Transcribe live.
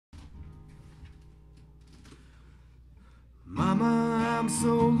Mama, I'm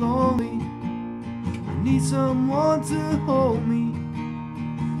so lonely. I need someone to hold me.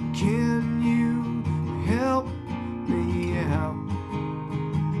 Can you help me out?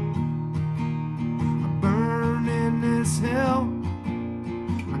 I burn in this hell.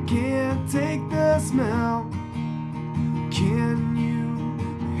 I can't take the smell. Can you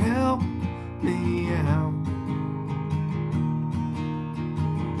help me out?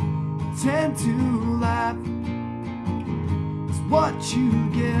 Tend to life is what you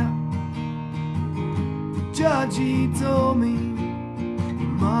get. The judge, he told me, you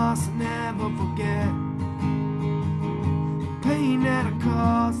must never forget the pain that it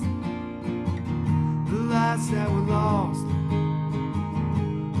caused, the lives that were lost.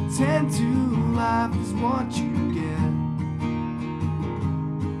 Tend to life is what you get.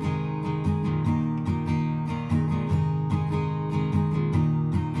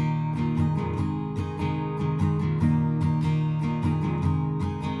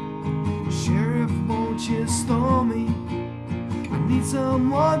 Sheriff, won't you stole me? I need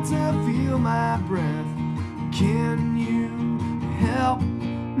someone to feel my breath. Can you help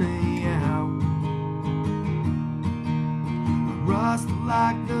me out? I rust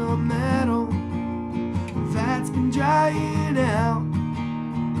like the metal that's been drying out.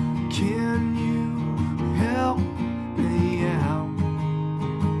 Can you help me out?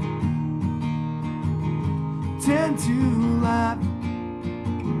 Tend to life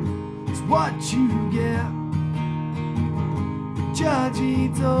is what you get. The judge, he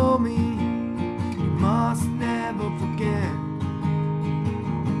told me, you must never forget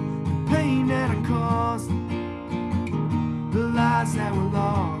the pain that it caused, the lives that were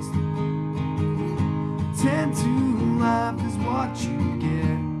lost. Tend to life is what you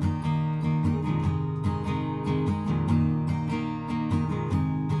get.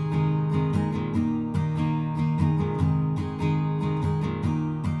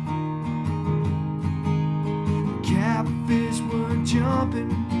 Catfish were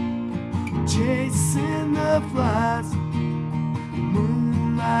jumping, chasing the flies.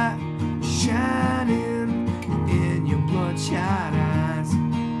 Moonlight shining in your bloodshot eyes.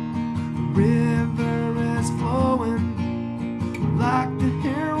 The river is flowing like the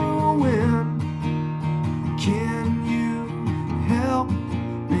heroine. Can you help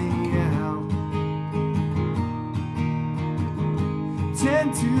me out?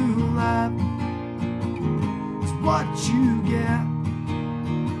 Tend to life is what you get.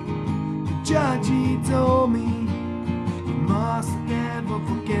 The judge, he told me, you must never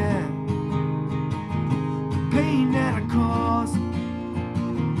forget the pain that it caused,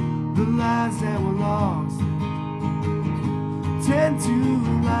 the lives that were lost. Tend to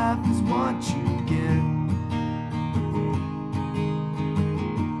life is what you get.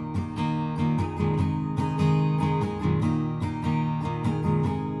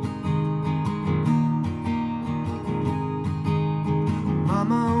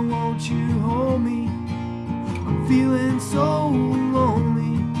 Mama, won't you hold me? I'm feeling so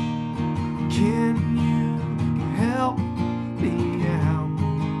lonely. Can you help me out?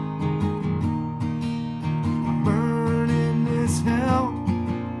 I'm burning this hell.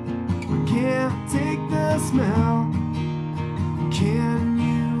 I can't take the smell. Can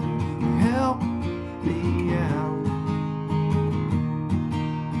you help me out?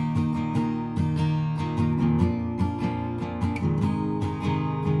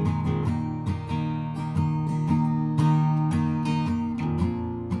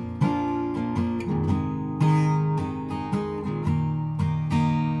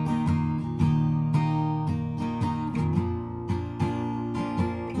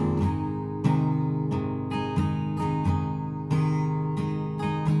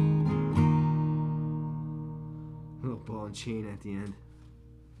 Little ball and chain at the end.